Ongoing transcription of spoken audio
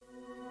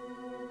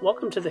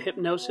Welcome to the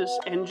Hypnosis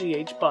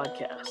NGH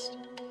podcast.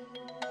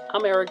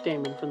 I'm Eric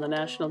Damon from the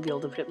National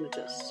Guild of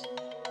Hypnotists.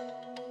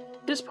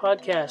 This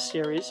podcast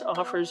series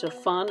offers a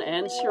fun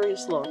and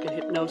serious look at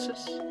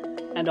hypnosis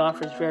and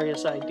offers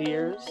various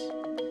ideas,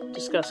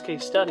 discuss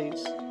case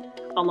studies,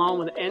 along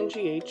with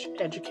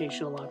NGH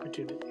educational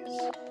opportunities.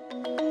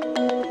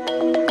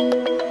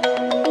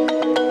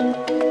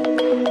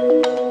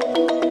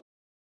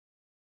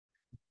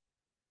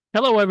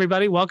 Hello,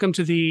 everybody. Welcome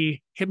to the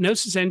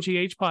Hypnosis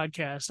NGH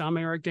podcast. I'm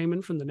Eric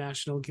Damon from the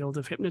National Guild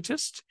of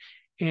Hypnotists,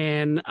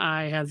 and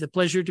I have the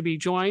pleasure to be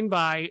joined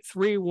by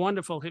three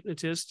wonderful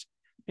hypnotists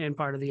and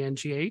part of the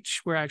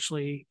NGH. We're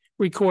actually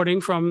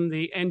recording from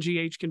the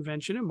NGH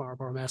convention in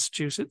Marlborough,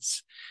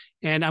 Massachusetts,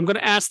 and I'm going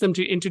to ask them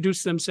to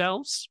introduce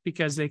themselves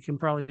because they can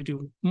probably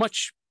do a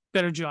much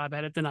better job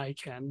at it than I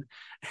can.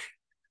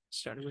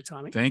 Starting with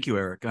Tommy. Thank you,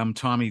 Eric. I'm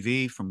Tommy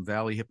Vee from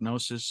Valley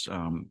Hypnosis.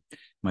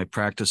 My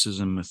practice is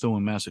in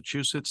Methuen,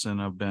 Massachusetts,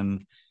 and I've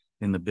been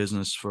in the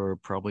business for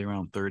probably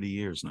around 30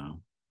 years now.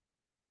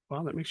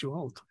 Wow, that makes you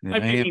old. Yeah, I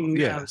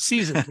mean,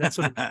 seasoned. That's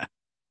what.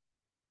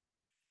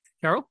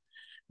 Carol?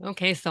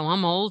 Okay, so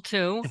I'm old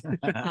too.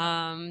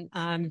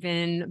 I've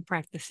been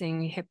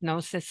practicing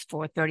hypnosis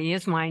for 30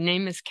 years. My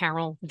name is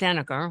Carol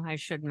Denicker, I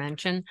should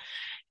mention.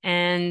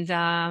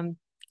 And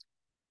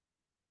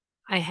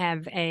I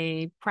have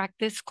a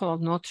practice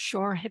called North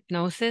Shore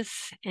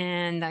Hypnosis,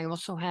 and I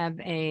also have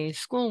a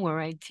school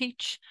where I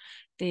teach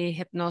the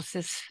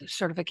hypnosis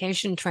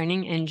certification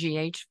training,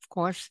 NGH, of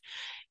course,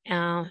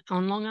 on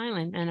Long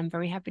Island, and I'm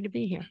very happy to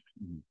be here.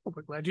 Well,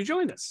 we're glad you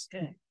joined us.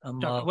 Okay.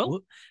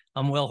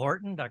 I'm Will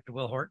Horton, Dr.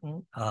 Will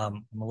Horton.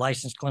 I'm a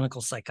licensed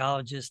clinical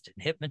psychologist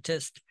and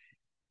hypnotist.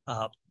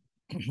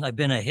 I've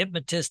been a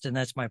hypnotist, and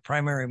that's my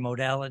primary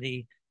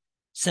modality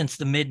since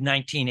the mid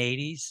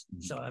 1980s.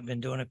 So I've been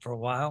doing it for a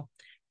while.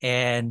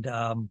 And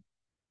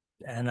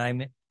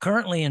I'm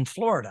currently in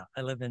Florida.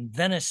 I live in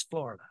Venice,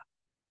 Florida.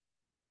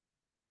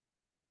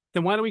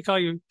 Then why do we call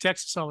you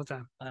Texas all the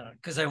time?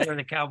 Because I wear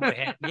the cowboy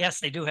hat.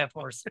 Yes, they do have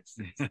horses.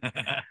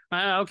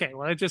 Okay,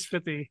 well, it just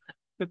fit the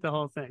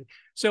whole thing.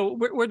 So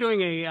we're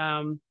doing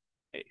a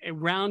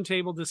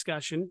roundtable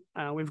discussion.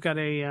 We've got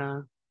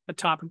a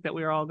topic that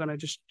we're all going to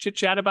just chit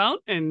chat about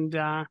and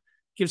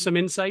give some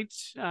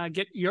insights,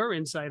 get your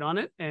insight on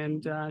it,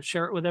 and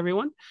share it with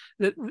everyone.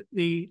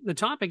 The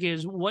topic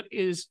is what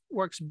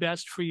works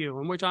best for you,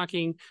 and we're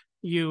talking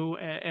you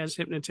as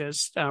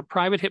hypnotists,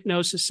 private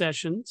hypnosis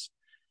sessions,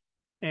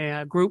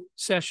 group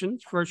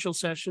sessions, virtual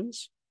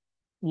sessions.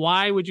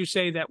 Why would you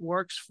say that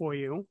works for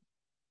you,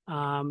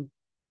 and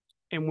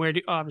where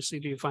do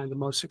you find the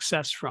most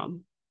success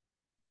from?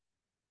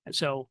 And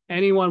so,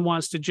 anyone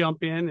wants to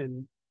jump in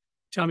and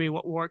tell me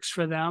what works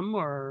for them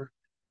or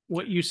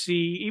what you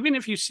see, even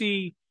if you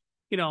see,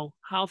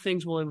 how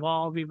things will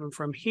evolve even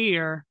from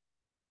here,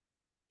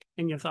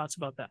 and your thoughts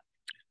about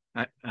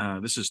that.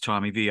 This is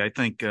Tommy Vee. I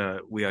think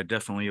we are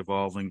definitely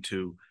evolving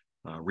to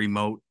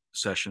remote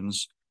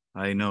sessions.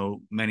 I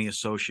know many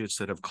associates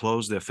that have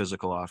closed their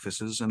physical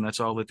offices, and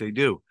that's all that they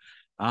do.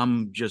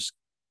 I'm just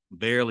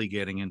barely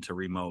getting into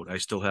remote. I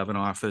still have an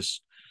office.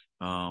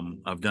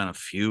 I've done a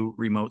few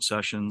remote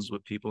sessions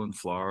with people in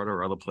Florida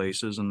or other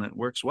places, and that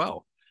works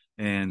well.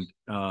 And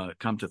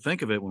come to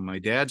think of it, when my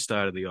dad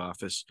started the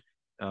office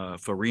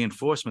for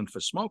reinforcement for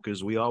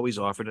smokers, we always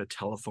offered a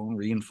telephone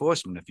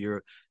reinforcement. If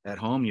you're at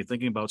home, you're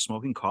thinking about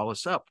smoking, call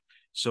us up.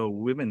 So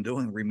we've been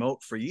doing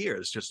remote for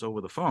years, just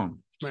over the phone.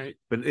 Right.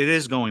 But it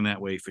is going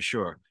that way for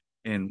sure.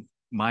 And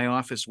my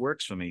office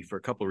works for me for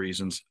a couple of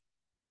reasons.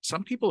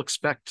 Some people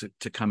expect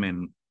to come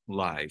in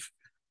live.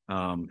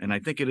 And I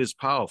think it is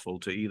powerful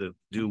to either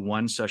do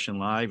one session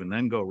live and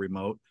then go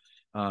remote.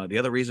 The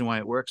other reason why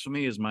it works for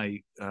me is my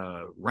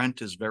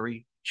rent is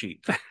very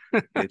cheap.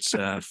 It's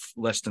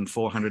less than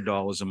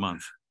 $400 a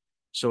month.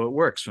 So it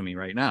works for me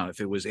right now. If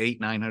it was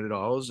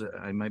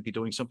 $800-900, I might be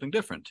doing something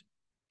different.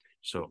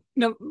 So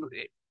now,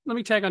 let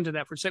me tag onto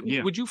that for a second.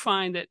 Yeah. Would you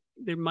find that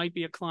there might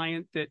be a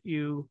client that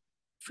you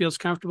feels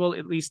comfortable,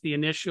 at least the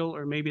initial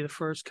or maybe the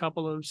first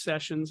couple of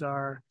sessions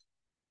are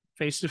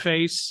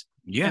face-to-face?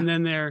 Yeah. And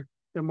then they're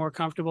more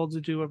comfortable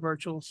to do a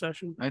virtual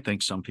session? I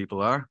think some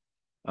people are.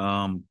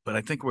 But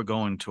I think we're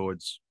going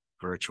towards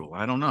virtual.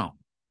 I don't know.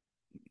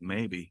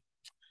 Maybe.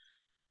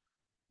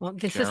 Well,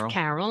 this Carol? is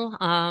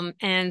Carol.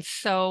 And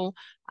so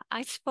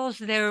I suppose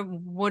there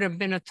would have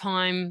been a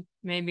time,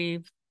 maybe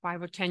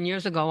 5 or 10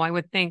 years ago, I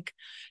would think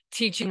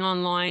teaching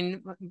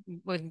online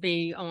would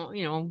be,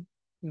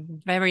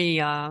 very,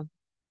 Like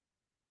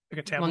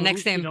a taboo? well,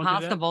 next to You don't do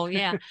that? impossible.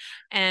 Yeah.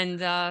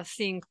 And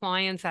seeing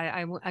clients,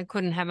 I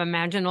couldn't have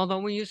imagined, although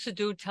we used to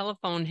do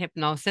telephone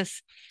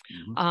hypnosis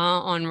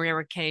on rare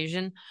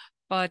occasion.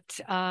 But,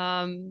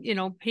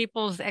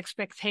 people's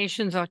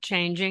expectations are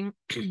changing.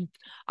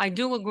 I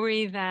do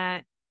agree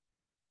that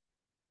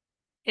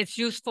it's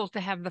useful to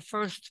have the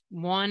first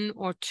 1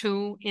 or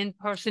 2 in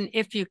person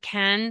if you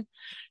can.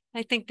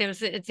 I think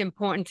it's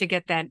important to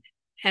get that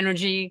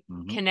energy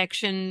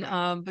connection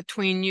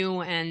between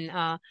you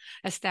and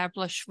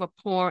establish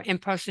rapport in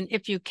person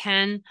if you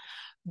can.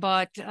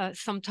 but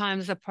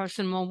sometimes a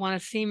person will want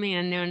to see me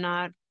and they're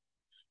not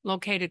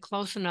located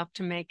close enough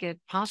to make it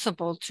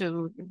possible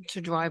to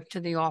drive to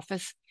the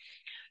office.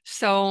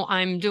 So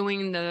I'm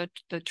doing the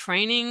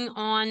training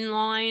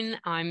online.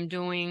 I'm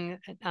doing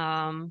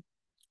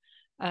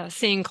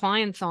seeing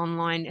clients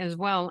online as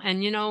well.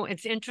 And, you know,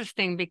 it's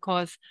interesting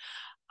because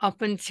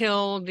up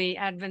until the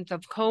advent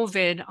of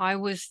COVID, I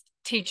was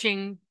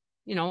teaching,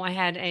 you know, I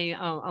had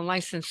a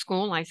licensed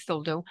school, I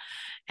still do.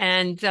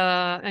 And,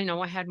 you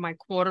know, I had my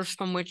quarters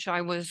from which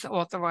I was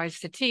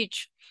authorized to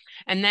teach.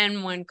 And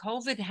then when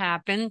COVID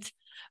happened,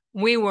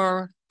 we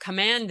were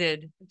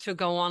commanded to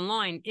go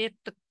online if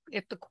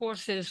the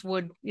courses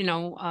would, you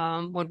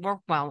know, would work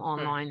well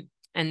online. Right.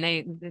 And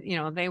they, you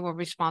know, they were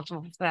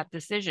responsible for that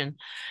decision.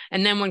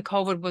 And then when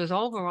COVID was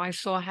over, I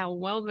saw how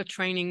well the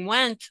training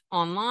went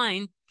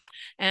online.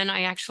 And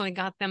I actually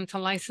got them to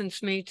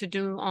license me to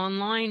do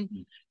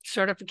online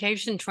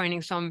certification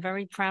training. So I'm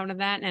very proud of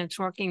that. And it's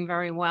working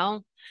very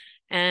well.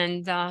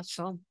 And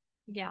so,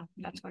 yeah,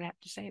 that's what I have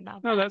to say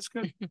about that. Oh, that's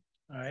good.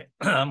 All right.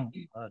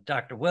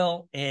 Dr.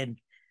 Will, and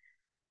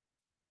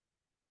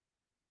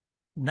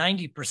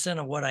 90%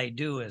 of what I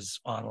do is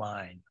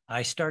online.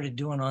 I started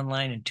doing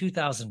online in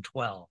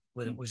 2012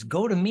 when it was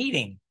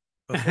GoToMeeting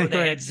before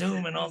they had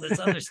Zoom and all this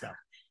other stuff.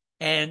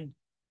 And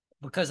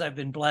because I've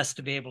been blessed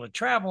to be able to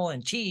travel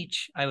and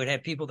teach, I would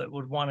have people that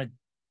would want to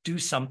do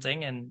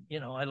something. And,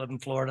 you know, I live in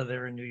Florida,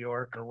 they're in New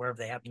York or wherever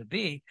they happen to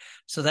be.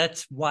 So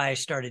that's why I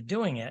started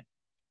doing it.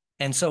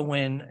 And so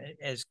when,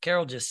 as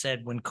Carol just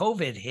said, when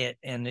COVID hit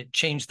and it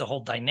changed the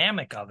whole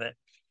dynamic of it,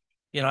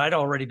 you know, I'd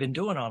already been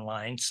doing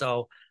online.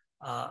 So,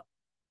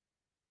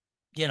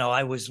 you know,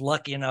 I was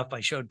lucky enough,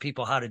 I showed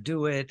people how to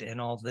do it and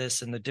all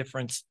this and the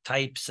different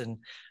types. And,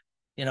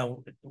 you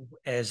know,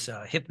 as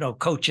hypno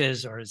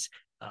coaches or as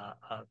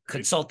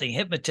consulting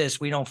hypnotists,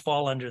 we don't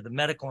fall under the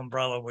medical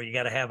umbrella where you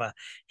got to have a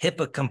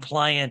HIPAA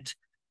compliant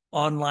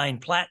online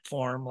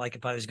platform. Like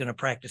if I was going to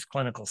practice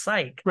clinical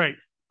psych. Right.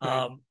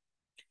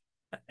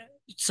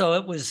 So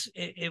it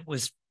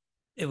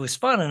was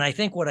fun. And I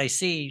think what I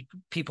see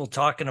people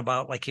talking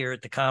about, like here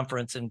at the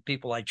conference and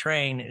people I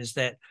train, is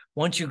that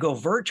once you go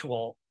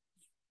virtual,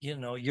 you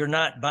know, you're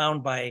not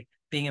bound by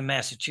being in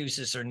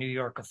Massachusetts or New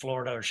York or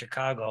Florida or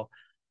Chicago.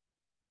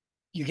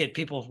 You get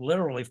people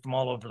literally from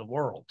all over the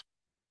world.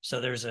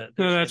 So there's an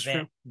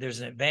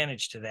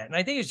advantage to that. And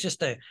I think it's just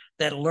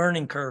that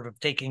learning curve of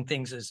taking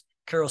things, as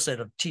Carol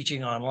said, of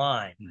teaching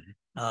online.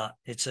 Mm-hmm.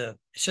 It's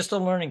just a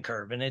learning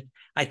curve. And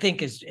I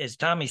think as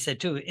Tommy said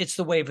too, it's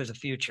the wave of the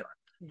future.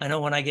 Mm-hmm. I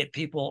know when I get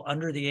people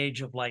under the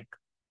age of like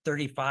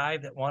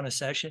 35 that want a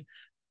session,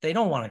 they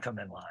don't want to come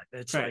in live.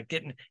 It's right. Like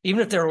getting,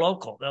 even if they're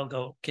local, they'll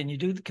go, can we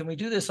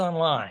do this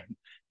online?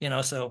 You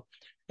know, so,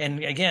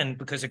 and again,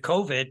 because of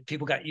COVID,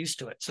 people got used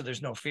to it. So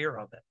there's no fear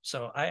of it.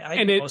 So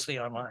I do mostly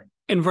online.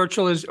 And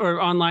virtual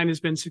or online has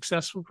been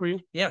successful for you?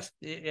 Yes.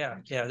 Yeah.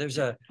 There's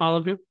all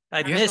of you?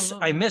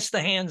 I miss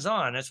the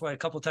hands-on. That's why a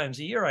couple of times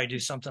a year I do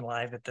something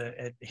live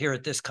here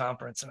at this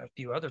conference and a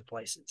few other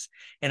places.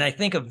 And I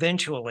think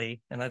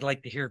eventually, and I'd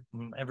like to hear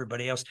from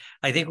everybody else,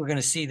 I think we're going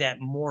to see that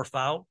morph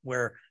out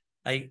where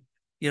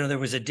there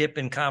was a dip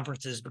in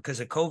conferences because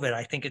of COVID.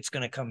 I think it's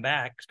going to come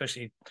back,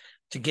 especially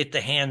to get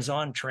the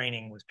hands-on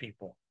training with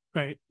people.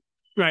 Right.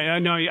 I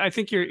know. I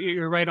think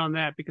you're right on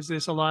that, because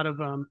there's a lot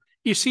of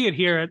you see it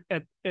here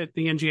at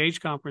the NGH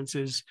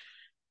conferences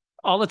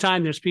all the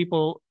time. There's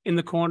people in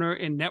the corner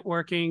and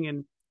networking,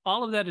 and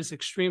all of that is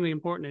extremely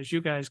important, as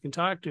you guys can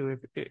talk to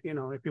if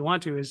you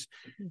want to, is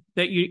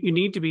that you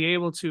need to be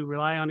able to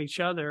rely on each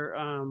other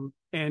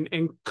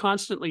and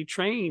constantly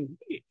train,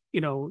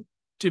 you know,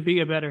 to be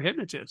a better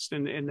hypnotist.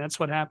 And that's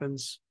what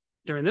happens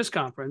during this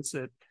conference,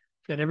 that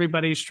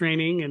everybody's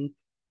training and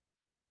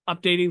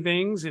updating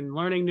things and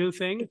learning new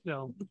things.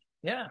 So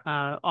yeah,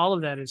 all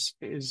of that is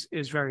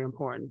very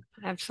important.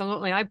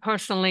 Absolutely. I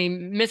personally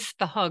miss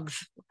the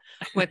hugs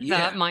with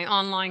my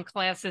online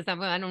classes.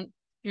 I don't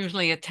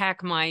usually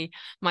attack my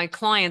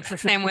clients the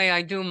same way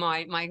I do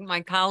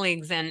my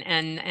colleagues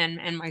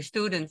and my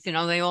students. You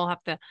know, they all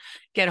have to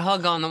get a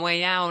hug on the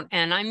way out,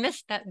 and I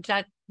miss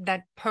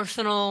that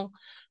personal,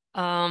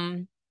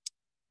 the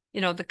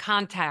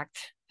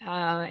contact.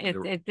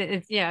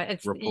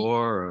 It's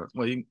rapport.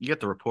 Well, you get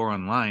the rapport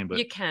online, but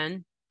you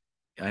can.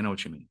 I know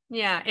what you mean.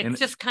 Yeah, it's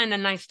just kind of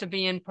nice to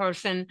be in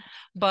person,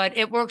 but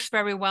it works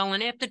very well.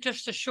 And after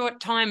just a short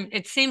time,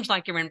 it seems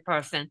like you're in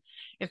person.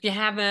 If you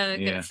have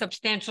a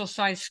substantial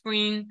size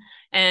screen,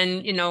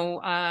 and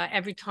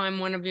every time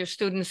one of your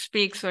students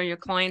speaks or your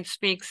client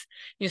speaks,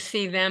 you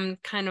see them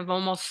kind of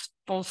almost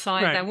full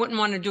size. Right. I wouldn't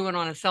want to do it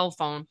on a cell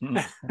phone.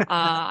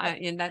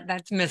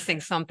 That's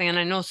missing something, and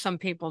I know some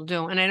people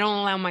do. And I don't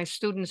allow my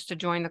students to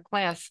join the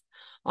class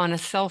on a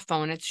cell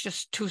phone. It's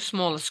just too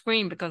small a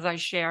screen because I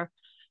share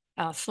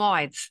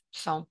slides.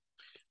 So,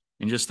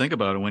 and just think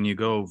about it, when you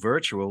go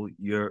virtual,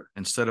 you're,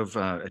 instead of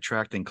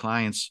attracting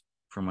clients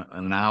from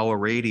an hour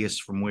radius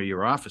from where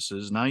your office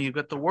is, now you've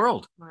got the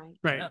world.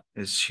 Right.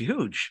 It's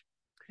huge.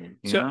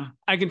 So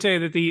I can tell you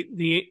that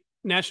the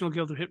National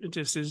Guild of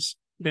Hypnotists has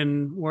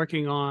been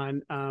working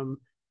on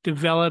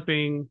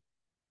developing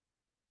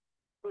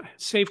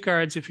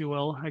safeguards, if you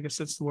will, I guess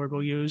that's the word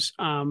we'll use,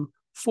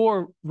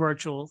 for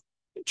virtual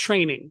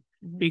training,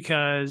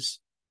 because,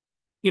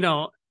 you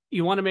know,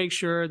 you want to make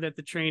sure that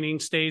the training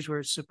stays where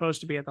it's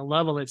supposed to be at the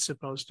level it's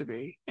supposed to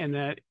be, and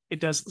that it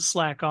doesn't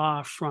slack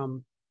off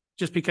from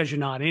just because you're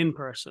not in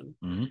person.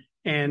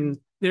 And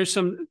there's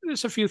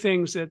a few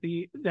things that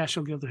the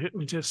National Guild of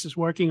Hypnotists is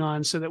working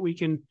on so that we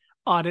can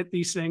audit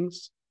these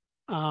things,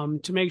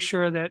 to make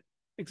sure that,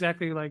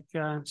 exactly like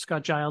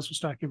Scott Giles was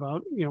talking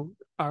about, you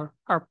know,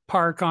 our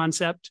par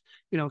concept,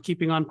 you know,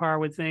 keeping on par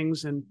with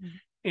things,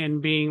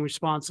 and being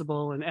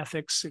responsible, and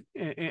ethics,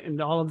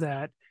 and all of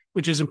that,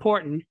 which is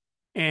important.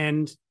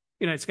 And,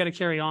 you know, it's got to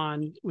carry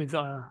on with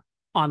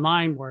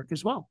online work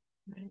as well.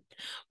 Right.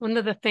 One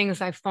of the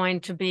things I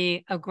find to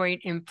be a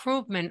great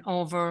improvement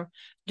over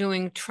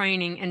doing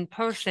training in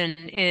person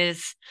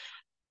is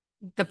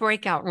the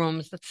breakout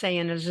rooms, let's say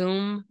in a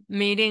Zoom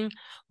meeting,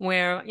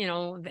 where, you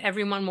know,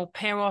 everyone will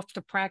pair off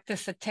to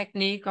practice a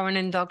technique or an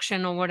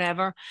induction or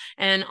whatever,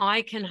 and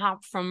I can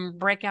hop from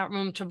breakout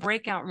room to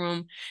breakout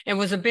room. It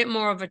was a bit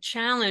more of a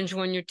challenge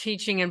when you're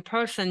teaching in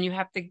person. You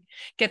have to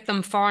get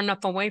them far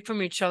enough away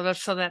from each other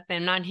so that they're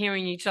not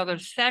hearing each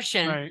other's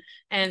session. Right.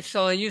 And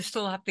so you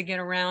still have to get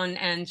around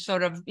and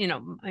sort of, you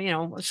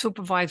know,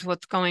 supervise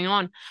what's going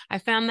on. I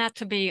found that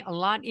to be a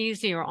lot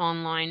easier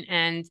online,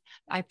 and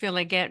I feel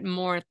I get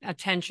more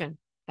attention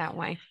that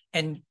way.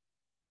 And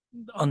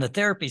on the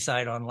therapy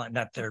side online,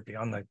 not therapy,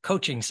 on the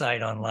coaching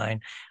side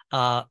online,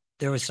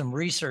 there was some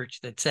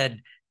research that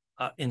said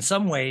in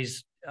some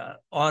ways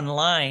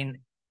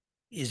online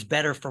is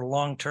better for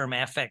long-term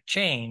affect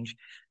change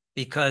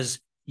because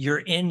you're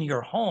in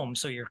your home,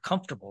 so you're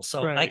comfortable.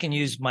 So I can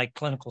use my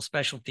clinical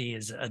specialty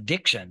as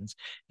addictions.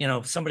 You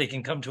know, somebody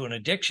can come to an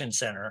addiction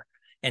center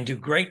and do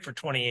great for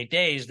 28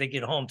 days. They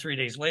get home 3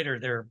 days later,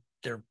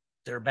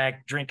 they're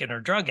back drinking or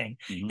drugging.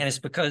 And it's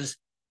because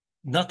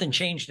nothing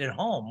changed at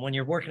home. When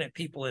you're working at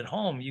people at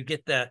home, you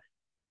get the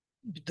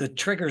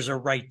triggers are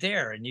right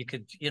there, and you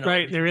could, you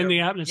know, they're in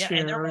the atmosphere,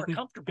 and they're more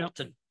comfortable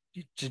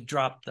to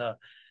drop the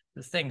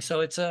thing.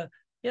 So it's a,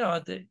 you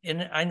know,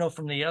 and I know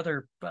from the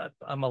other,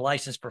 I'm a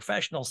licensed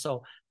professional,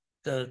 so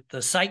the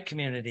psych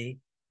community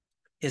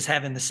is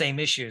having the same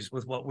issues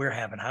with what we're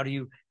having. How do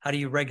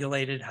you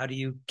regulate it? How do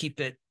you keep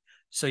it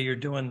so you're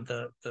doing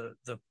the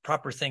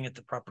proper thing at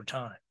the proper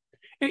time?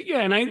 Yeah,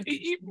 and I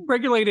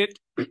regulate it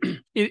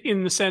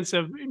in the sense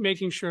of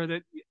making sure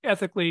that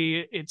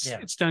ethically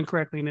it's done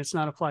correctly, and it's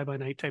not a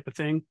fly-by-night type of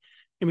thing.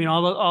 I mean,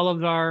 all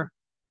of our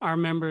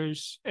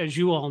members, as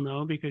you all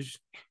know, because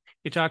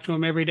you talk to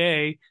them every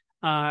day,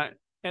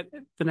 at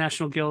the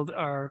National Guild,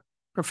 are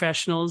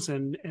professionals,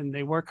 and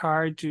they work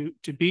hard to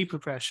be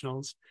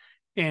professionals.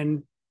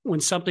 And when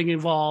something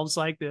evolves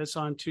like this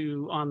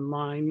onto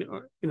online,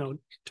 or, you know,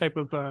 type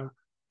of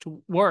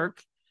to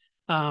work,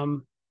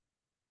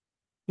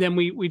 then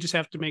we just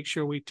have to make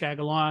sure we tag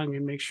along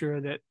and make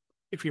sure that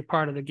if you're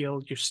part of the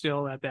guild, you're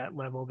still at that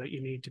level that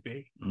you need to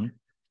be.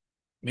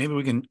 Maybe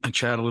we can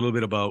chat a little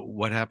bit about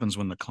what happens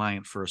when the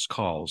client first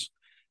calls,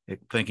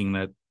 thinking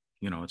that,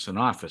 you know, it's an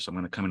office. I'm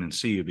going to come in and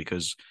see you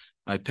because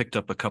I picked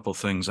up a couple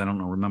things. I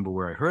don't remember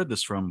where I heard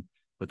this from,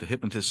 but the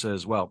hypnotist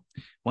says, well,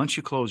 once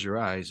you close your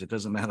eyes, it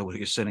doesn't matter whether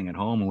you're sitting at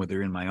home or whether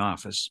you're in my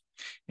office.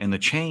 And the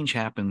change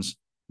happens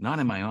not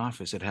in my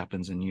office, it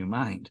happens in your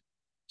mind.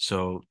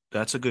 So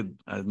that's a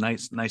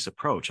nice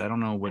approach. I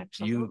don't know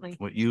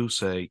what you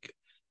say,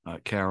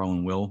 Carol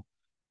and Will,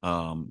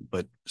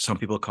 but some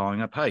people are calling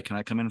up, hi, can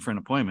I come in for an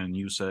appointment? And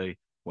you say,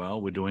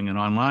 well, we're doing it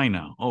online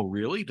now. Oh,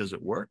 really? Does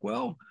it work?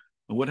 Well,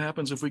 what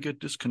happens if we get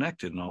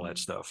disconnected and all that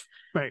stuff?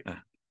 Right.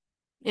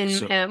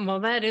 And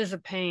well, that is a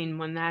pain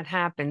when that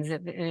happens.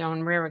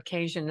 On rare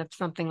occasion, if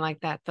something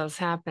like that does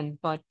happen.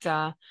 But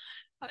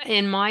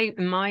in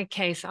my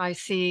case, I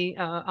see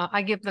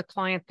I give the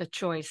client the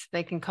choice.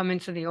 They can come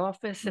into the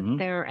office if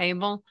they're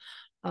able,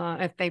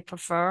 if they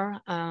prefer,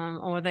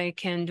 or they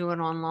can do it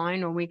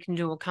online, or we can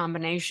do a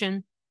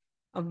combination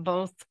of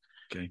both.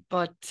 Okay.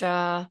 But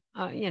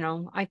you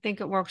know, I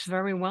think it works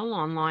very well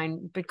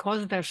online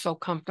because they're so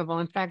comfortable.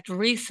 In fact,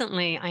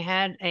 recently I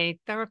had a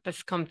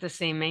therapist come to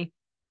see me,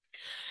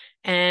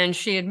 and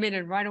she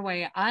admitted right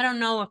away, I don't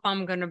know if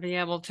I'm going to be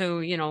able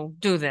to, you know,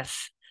 do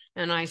this.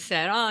 And I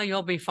said, oh,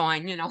 you'll be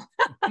fine, you know.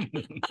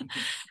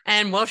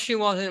 And well, she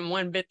wasn't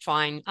one bit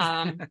fine.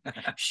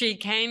 She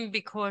came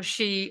because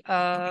she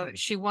felt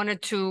she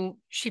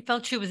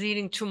was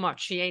eating too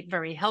much. She ate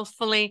very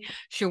healthfully.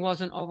 She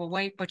wasn't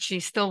overweight, but she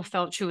still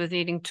felt she was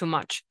eating too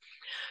much.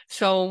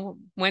 So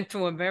went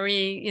through a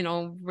very, you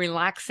know,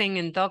 relaxing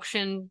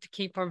induction to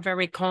keep her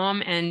very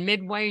calm. And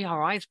midway,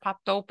 her eyes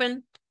popped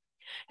open.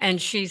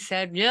 And she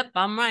said, yep,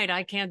 I'm right.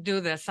 I can't do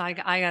this. I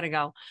got to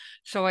go.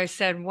 So I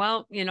said,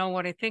 well, you know,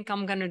 what I think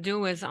I'm going to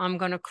do is I'm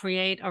going to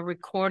create a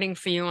recording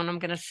for you, and I'm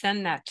going to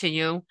send that to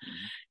you.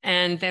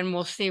 And then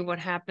we'll see what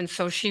happens.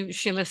 So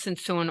she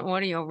listens to an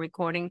audio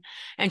recording,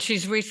 and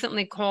she's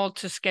recently called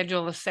to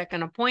schedule a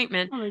second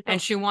appointment,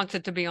 and she wants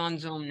it to be on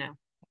Zoom now.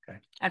 Okay.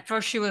 At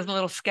first, she was a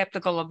little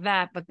skeptical of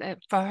that, but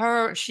for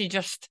her, she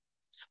just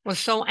was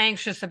so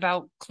anxious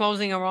about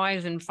closing her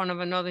eyes in front of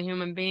another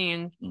human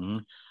being.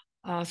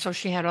 So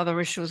she had other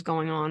issues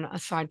going on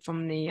aside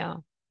from the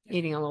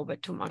eating a little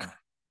bit too much.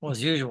 Well,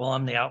 as usual,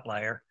 I'm the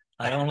outlier.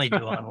 I only do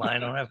online. I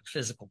don't have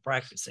physical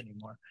practice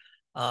anymore.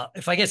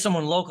 If I get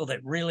someone local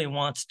that really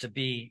wants to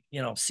be,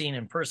 seen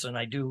in person,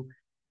 I do.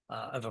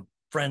 I have a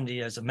friend, he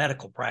has a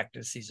medical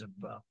practice. He's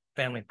a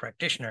family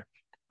practitioner.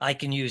 I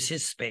can use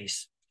his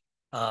space.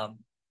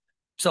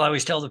 So I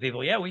always tell the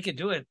people, yeah, we could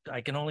do it.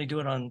 I can only do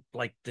it on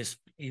like this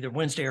either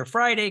Wednesday or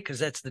Friday because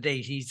that's the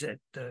day he's at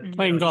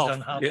playing golf,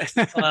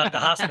 the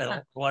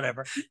hospital,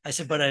 whatever. I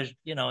said, but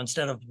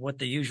instead of what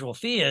the usual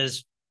fee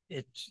is,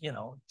 it's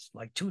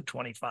like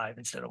 $225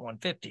 instead of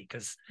 $150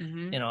 because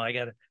I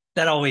got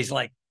that always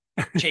like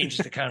changes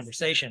the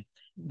conversation.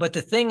 But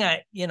the thing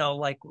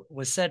like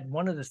was said,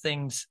 one of the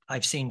things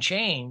I've seen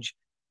change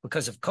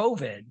because of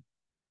COVID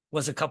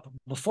was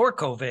before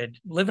COVID,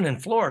 living in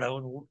Florida,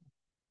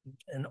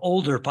 an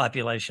older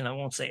population, I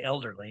won't say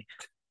elderly,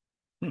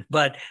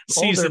 but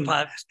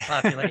older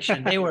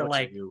population, they were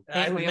like,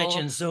 I would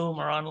mention Zoom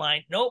or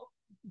online. Nope.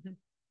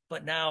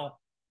 But now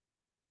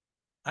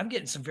I'm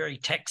getting some very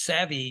tech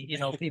savvy,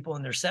 people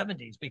in their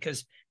 70s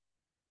because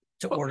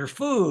to order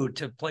food,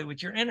 to play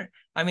with your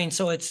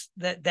so it's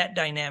that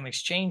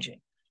dynamic's changing.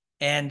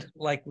 And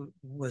like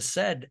was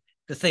said,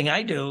 the thing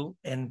I do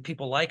and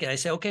people like it, I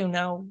say, okay,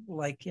 now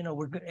we're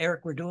good,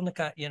 Eric, we're doing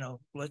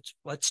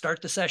let's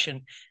start the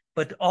session.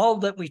 But all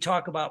that we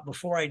talk about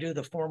before I do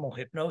the formal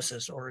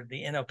hypnosis or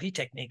the NLP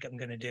technique I'm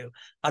going to do,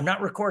 I'm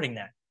not recording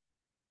that.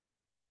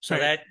 So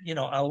that,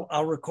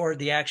 I'll record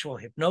the actual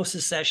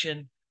hypnosis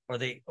session or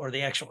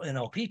the actual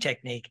NLP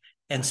technique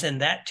and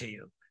send that to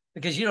you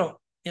because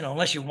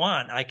unless you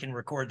want, I can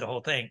record the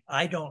whole thing.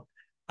 I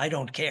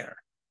don't care.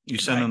 You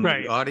send them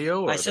the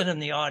audio? I send them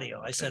the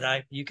audio. I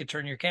said, you could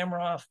turn your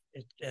camera off.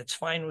 It's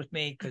fine with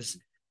me because,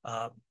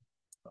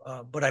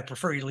 but I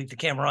prefer you leave the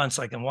camera on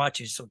so I can watch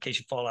you. So in case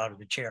you fall out of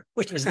the chair,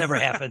 which has never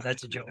happened.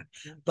 That's a joke.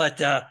 But,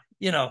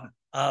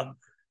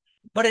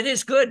 but it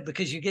is good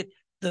because you get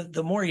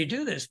the more you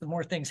do this, the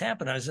more things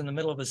happen. I was in the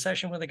middle of a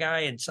session with a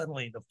guy and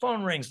suddenly the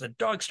phone rings, the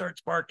dog starts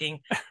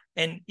barking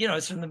and,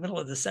 it's in the middle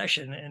of the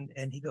session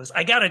and he goes,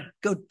 I got to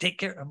go take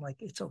care. I'm like,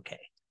 it's okay.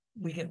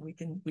 We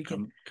can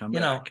come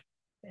back.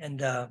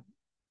 And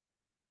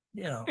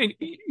and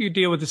you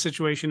deal with the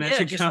situation as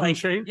it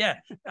comes, right? Yeah.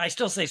 I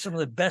still say some of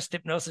the best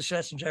hypnosis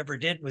sessions I ever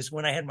did was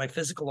when I had my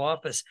physical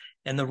office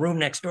and the room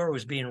next door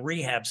was being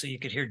rehabbed so you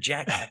could hear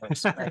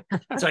jackhammers. Right?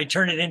 So I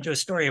turned it into a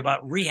story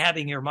about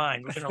rehabbing your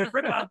mind. We're going to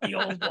rip out the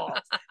old walls,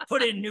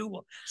 put in new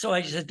walls. So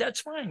I said,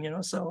 that's fine,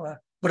 so,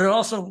 but it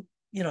also,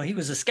 he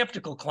was a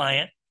skeptical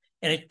client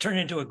and it turned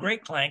into a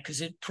great client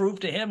because it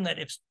proved to him that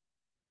if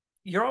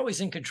you're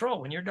always in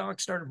control, when your dog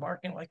started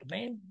barking like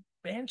a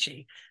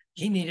banshee,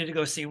 he needed to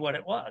go see what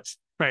it was.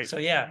 Right. So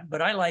yeah, but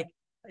I like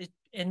it.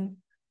 And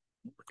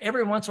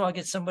every once in a while I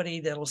get somebody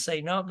that'll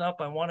say, nope,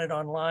 I want it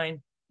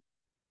online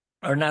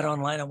or not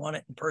online. I want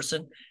it in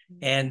person.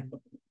 And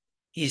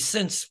he's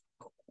since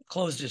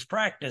closed his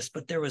practice,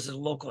 but there was a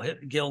local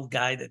guild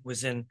guy that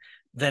was in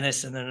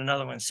Venice and then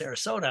another one in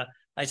Sarasota.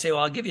 I say,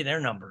 well, I'll give you their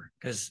number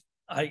because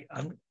I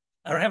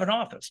don't have an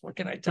office. What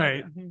can I tell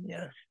you?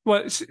 Yeah.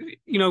 Well,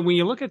 when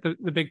you look at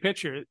the big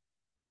picture,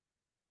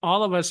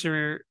 all of us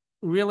are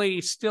really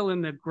still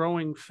in the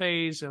growing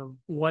phase of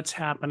what's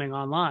happening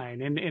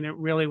online. And it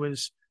really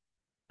was,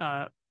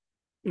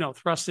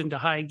 thrust into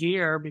high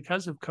gear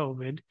because of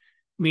COVID,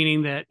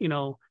 meaning that,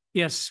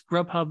 yes,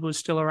 Grubhub was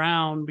still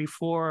around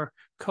before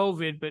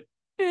COVID, but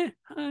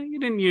you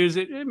didn't use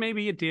it.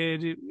 Maybe you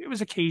did. It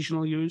was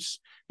occasional use.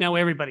 Now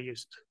everybody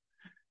uses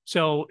it.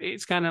 So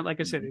it's kind of,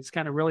 like I said, it's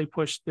kind of really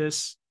pushed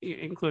this,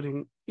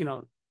 including,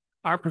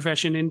 our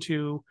profession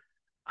into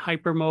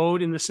hyper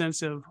mode in the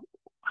sense of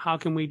how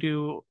can we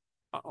do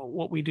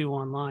what we do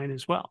online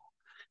as well.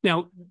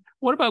 Now,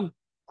 what about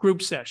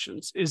group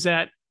sessions? Is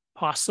that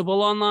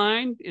possible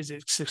online? Is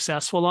it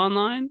successful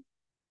online?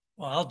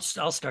 Well,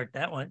 I'll start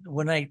that one.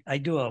 When I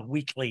do a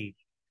weekly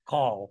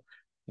call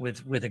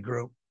with a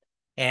group,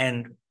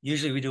 and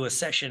usually we do a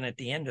session at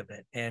the end of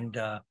it. And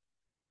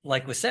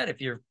like we said, if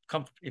you're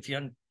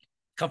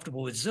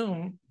comfortable with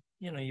Zoom,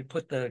 you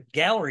put the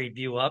gallery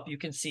view up, you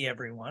can see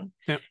everyone.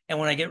 Yep. And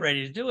when I get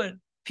ready to do it,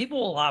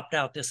 people will opt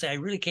out. They'll say, I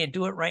really can't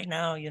do it right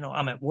now.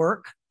 I'm at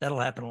work. That'll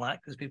happen a lot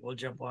because people will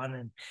jump on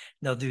and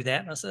they'll do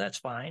that. And I'll say, that's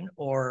fine.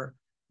 Or,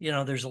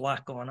 there's a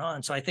lot going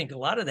on. So I think a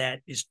lot of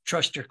that is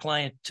trust your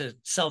client to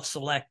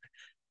self-select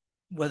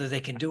whether they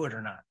can do it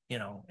or not,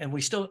 and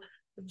a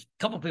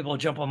couple of people will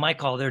jump on my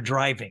call. They're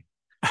driving,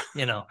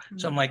 so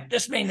I'm like,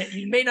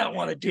 you may not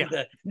want to do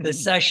the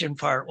session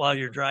part while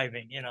you're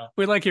driving,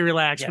 We'd like you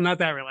relaxed, but not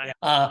that relaxed.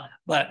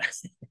 But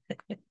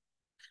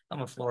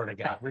I'm a Florida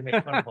guy. We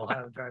make fun of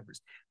Ohio drivers.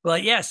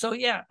 But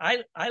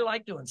I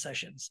like doing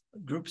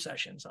group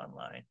sessions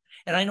online.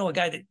 And I know a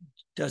guy that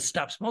does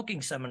stop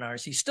smoking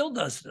seminars. He still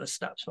does the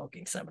stop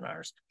smoking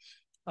seminars.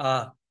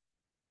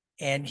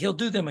 And he'll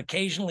do them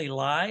occasionally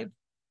live.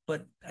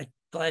 But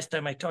the last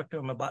time I talked to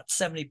him, about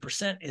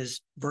 70%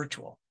 is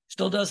virtual.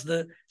 still does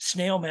the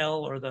snail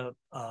mail or the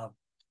what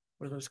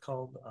are those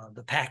called?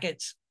 The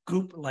packets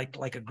group, like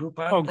a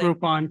Groupon. Oh, thing,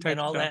 Groupon type and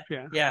all stuff.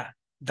 that. Yeah.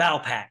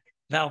 Valpak.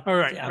 I'm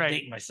right.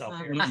 dating myself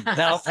here.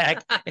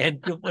 Valpak,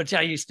 and which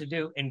I used to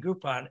do in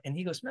Groupon. And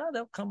he goes, no,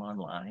 they'll come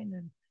online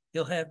and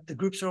you'll have the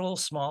groups are a little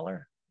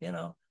smaller,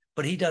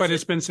 but he does. But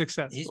it's been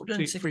successful. He's been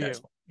for you.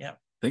 successful. Yeah.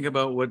 Think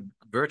about what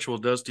virtual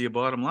does to your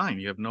bottom line.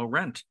 You have no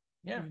rent.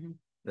 Yeah.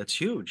 That's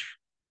huge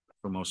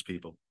for most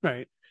people.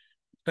 Right.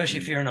 Especially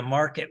if you're in a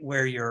market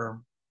where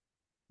your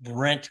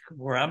rent,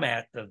 where I'm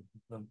at, the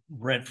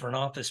rent for an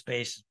office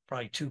space is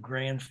probably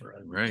 $2,000 for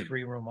a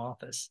 3-room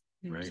office.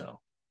 Right. So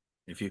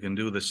if you can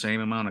do the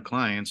same amount of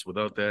clients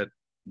without that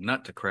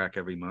nut to crack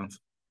every month,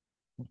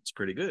 it's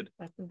pretty good.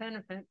 That's a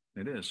benefit.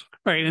 It is.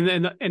 Right. And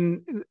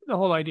then the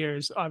whole idea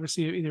is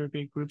obviously either it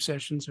be group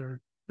sessions or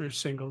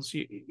singles.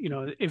 You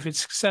know, if it's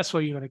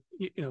successful, you're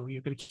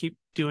gonna keep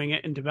doing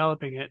it and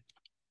developing it.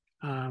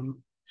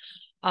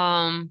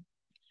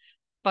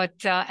 But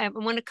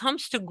when it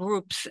comes to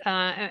groups,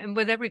 and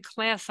with every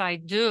class I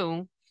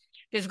do,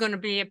 there's going to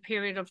be a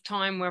period of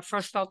time where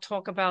first I'll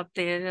talk about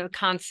the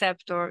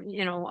concept or,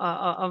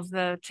 of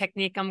the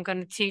technique I'm going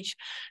to teach.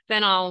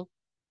 Then I'll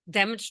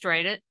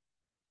demonstrate it.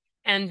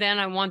 And then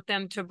I want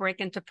them to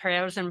break into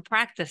pairs and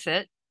practice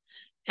it.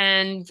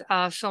 And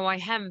so I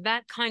have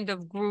that kind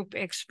of group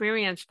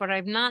experience, but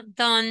I've not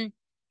done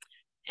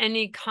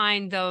any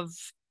kind of,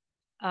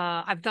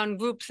 I've done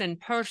groups in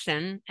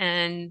person,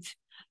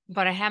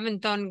 but I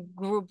haven't done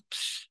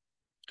groups.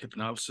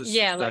 Hypnosis.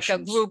 Yeah,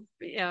 sessions. like a group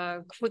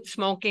quit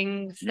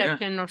smoking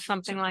session or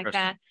something like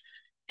that.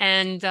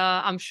 And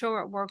I'm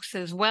sure it works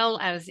as well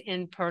as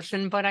in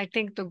person, but I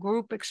think the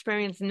group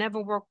experience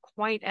never worked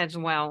quite as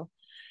well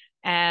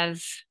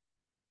as,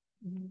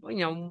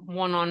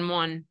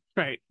 one-on-one.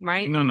 Right.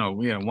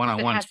 No. Yeah.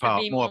 One-on-one's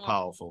more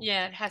powerful.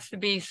 Yeah. It has to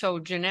be so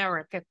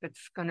generic if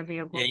it's going to be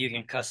a group. Yeah, you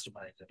can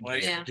customize it. Well, I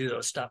used to do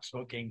those stop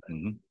smoking.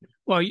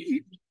 Well,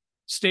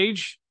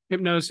 stage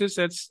hypnosis,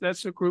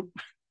 that's a group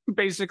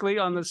basically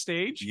on the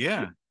stage.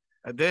 Yeah.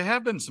 There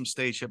have been some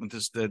stage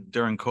hypnotists that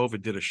during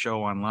COVID did a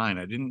show online.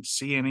 I didn't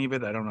see any of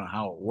it. I don't know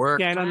how it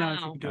worked. Yeah, I don't know if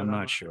you can do it. I'm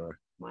not sure.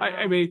 Wow.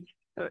 I mean,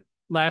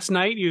 last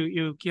night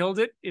you killed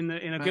it in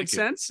a good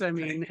sense. I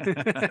mean,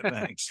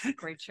 thanks.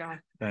 Great show.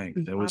 Thanks.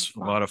 It was a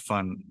lot of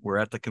fun. We're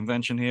at the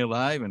convention here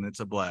live, and it's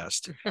a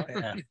blast.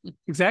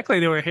 Exactly.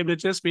 There were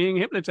hypnotists being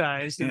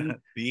hypnotized. And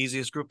the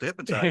easiest group to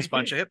hypnotize.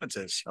 Bunch of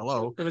hypnotists.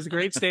 Hello. It was a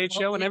great stage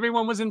show, and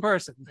everyone was in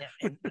person.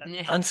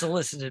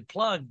 Unsolicited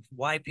plug.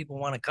 Why people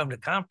want to come to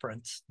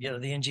conference? The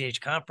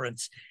NGH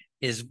conference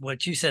is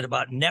what you said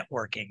about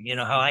networking.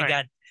 How I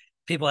got.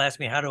 People ask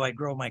me, how do I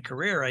grow my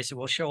career? I said,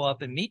 well, show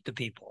up and meet the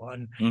people.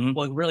 And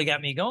what really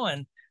got me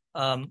going,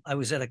 I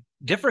was at a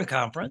different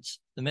conference,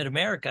 the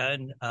Mid-America,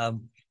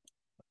 and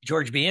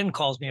George B.N.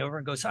 calls me over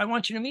and goes, I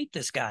want you to meet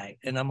this guy.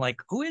 And I'm like,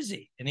 who is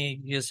he? And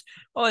he goes,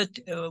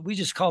 we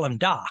just call him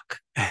Doc.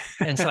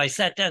 And so I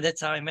sat down.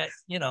 That's how I met,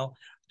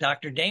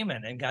 Dr.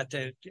 Damon, and got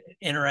to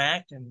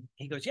interact. And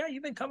he goes, yeah,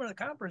 you've been coming to the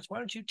conference. Why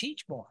don't you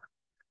teach more?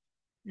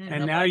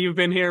 And now you've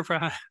been here for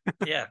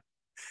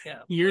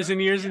years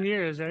and years and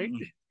years, right?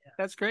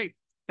 That's great.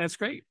 That's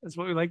great. That's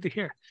what we like to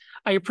hear.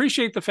 I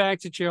appreciate the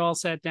fact that you all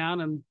sat down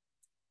and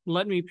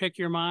let me pick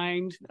your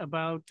mind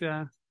about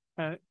a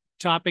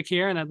topic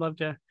here. And I'd love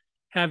to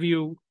have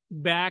you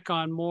back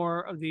on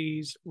more of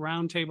these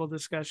roundtable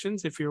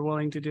discussions if you're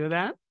willing to do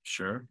that.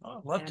 Sure. I'd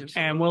love to.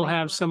 And we'll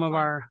have some of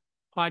our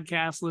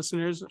podcast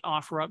listeners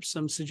offer up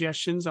some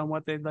suggestions on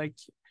what they'd like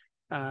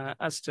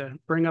us to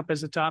bring up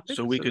as a topic.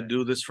 So we could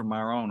do this from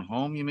our own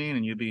home, you mean?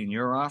 And you'd be in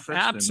your office?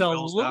 Absolutely.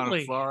 And Will's down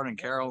in Florida and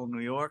Carol in New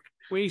York?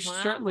 We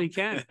certainly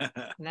can.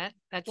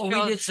 We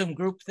did some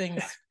group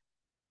things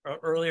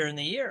earlier in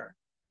the year,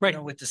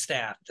 right? With the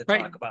staff to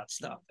talk about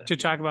stuff. To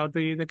talk about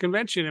the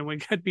convention, and we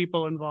got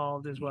people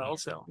involved as well.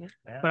 So,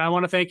 but I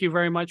want to thank you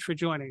very much for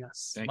joining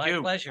us. Thank you.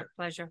 My pleasure.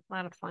 Pleasure. A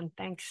lot of fun.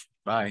 Thanks.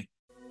 Bye.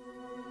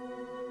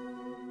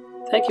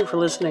 Thank you for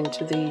listening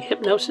to the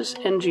Hypnosis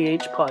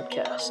NGH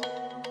podcast.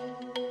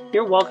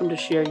 You're welcome to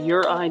share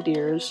your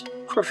ideas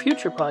for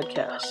future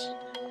podcasts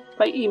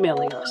by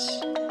emailing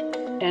us,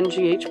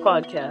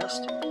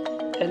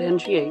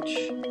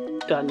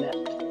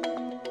 nghpodcast@ngh.net.